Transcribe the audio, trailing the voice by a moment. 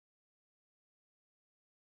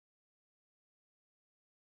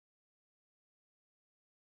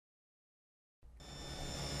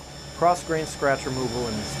cross-grain scratch removal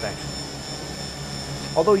and inspection.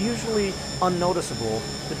 Although usually unnoticeable,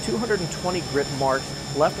 the 220 grit marks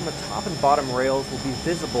left on the top and bottom rails will be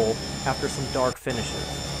visible after some dark finishes.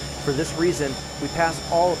 For this reason, we pass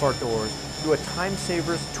all of our doors through a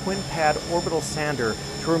Timesavers Twin Pad Orbital sander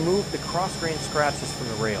to remove the cross-grain scratches from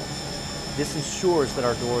the rails. This ensures that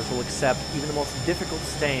our doors will accept even the most difficult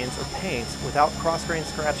stains or paints without cross-grain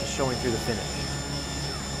scratches showing through the finish.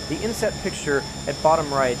 The inset picture at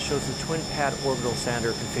bottom right shows the Twin Pad Orbital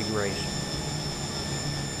sander configuration.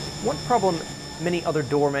 One problem many other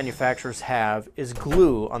door manufacturers have is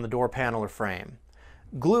glue on the door panel or frame.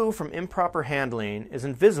 Glue from improper handling is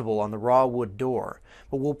invisible on the raw wood door,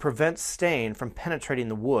 but will prevent stain from penetrating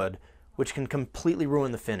the wood, which can completely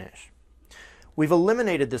ruin the finish. We've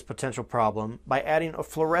eliminated this potential problem by adding a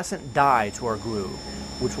fluorescent dye to our glue,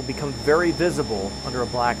 which will become very visible under a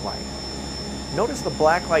blacklight. Notice the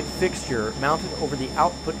blacklight fixture mounted over the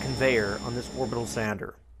output conveyor on this orbital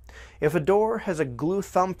sander. If a door has a glue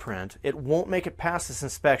thumbprint, it won't make it past this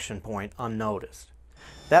inspection point unnoticed.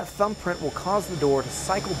 That thumbprint will cause the door to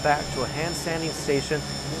cycle back to a hand sanding station,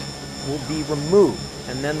 will be removed,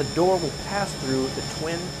 and then the door will pass through the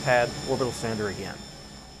Twin Pad Orbital sander again.